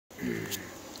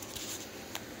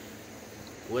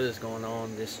What is going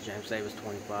on? This is James Davis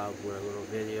 25 with a little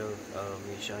video of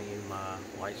me showing you my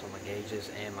lights on my gauges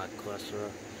and my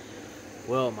cluster.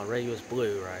 Well, my radio is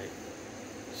blue, right?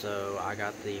 So I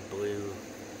got the blue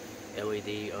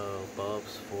LED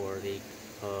bulbs for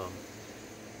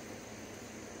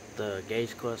the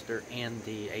gauge cluster and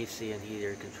the AC and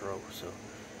heater control. So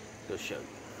go show you.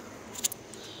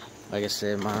 Like I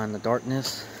said, mine in the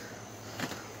darkness.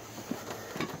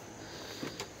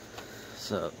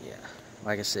 So yeah,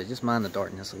 like I said, just mind the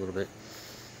darkness a little bit.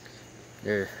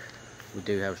 There, we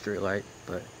do have a street light,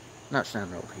 but not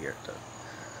shining over here though.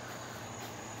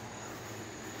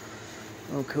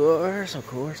 Of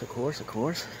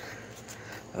course.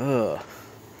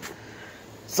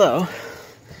 So,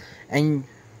 and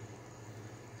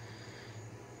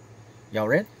y'all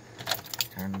ready?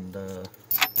 Turn the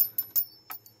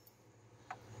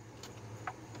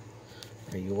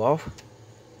radio off.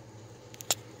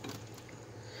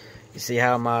 You see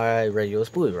how my radio is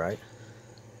blue, right?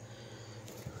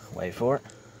 Wait for it.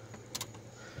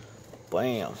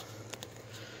 Bam.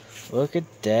 Look at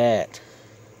that.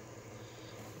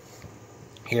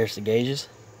 Here's the gauges.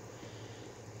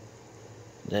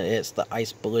 It's the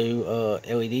ice blue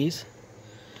LEDs.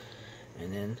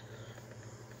 And then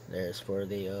there's for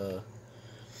the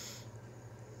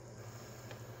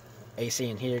AC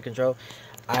and heater control.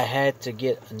 I had to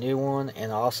get a new one,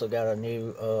 and I also got a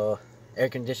new air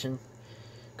conditioning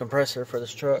compressor for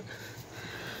this truck.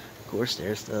 Of course,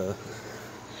 there's the,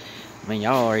 I mean,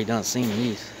 y'all already done seen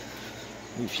these.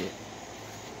 Ooh, shit.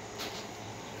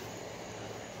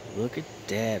 Look at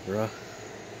that, bro.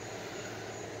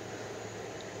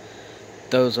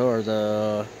 Those are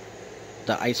the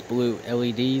ice blue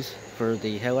LEDs for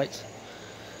the headlights.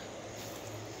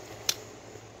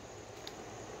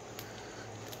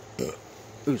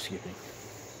 Ooh, excuse me.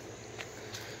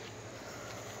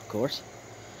 Of course.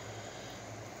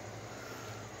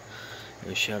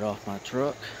 Go shut off my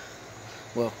truck.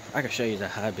 Well, I can show you the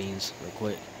high beams real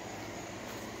quick.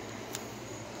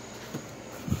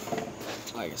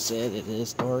 Like I said, it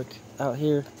is dark out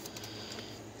here.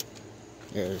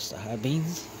 There's the high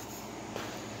beams.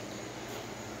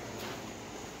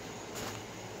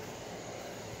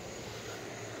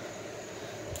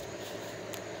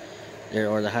 There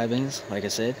are the high beams, like I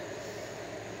said.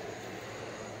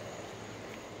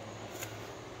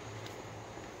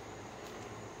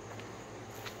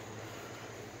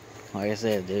 Like I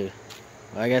said, dude.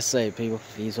 Like I say, people,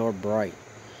 these are bright.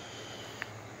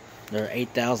 They're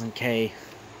 8,000K.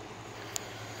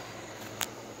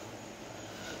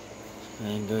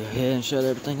 And go ahead and shut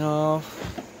everything off.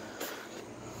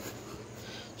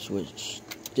 Switch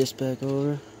this back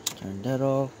over. Turn that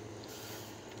off.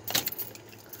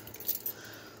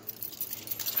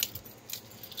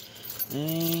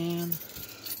 And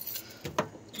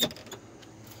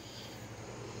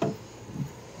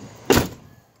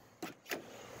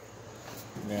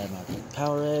grab my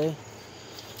Powerade.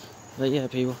 But yeah,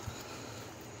 people,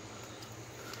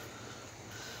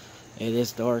 it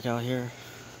is dark out here.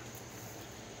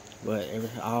 But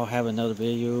I'll have another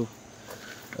video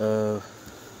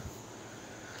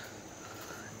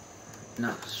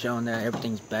not showing that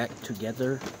everything's back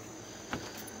together.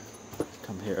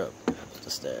 Come here up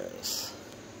the stairs.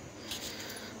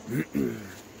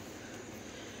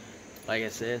 Like I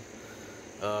said,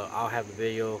 I'll have a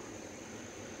video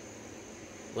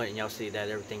letting y'all see that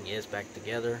everything is back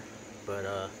together.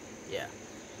 But yeah,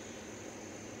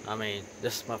 I mean,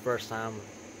 this is my first time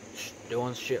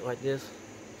doing shit like this.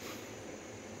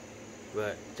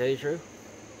 But to tell you the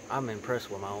truth, I'm impressed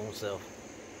with my own self.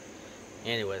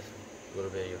 Anyways,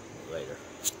 little video later.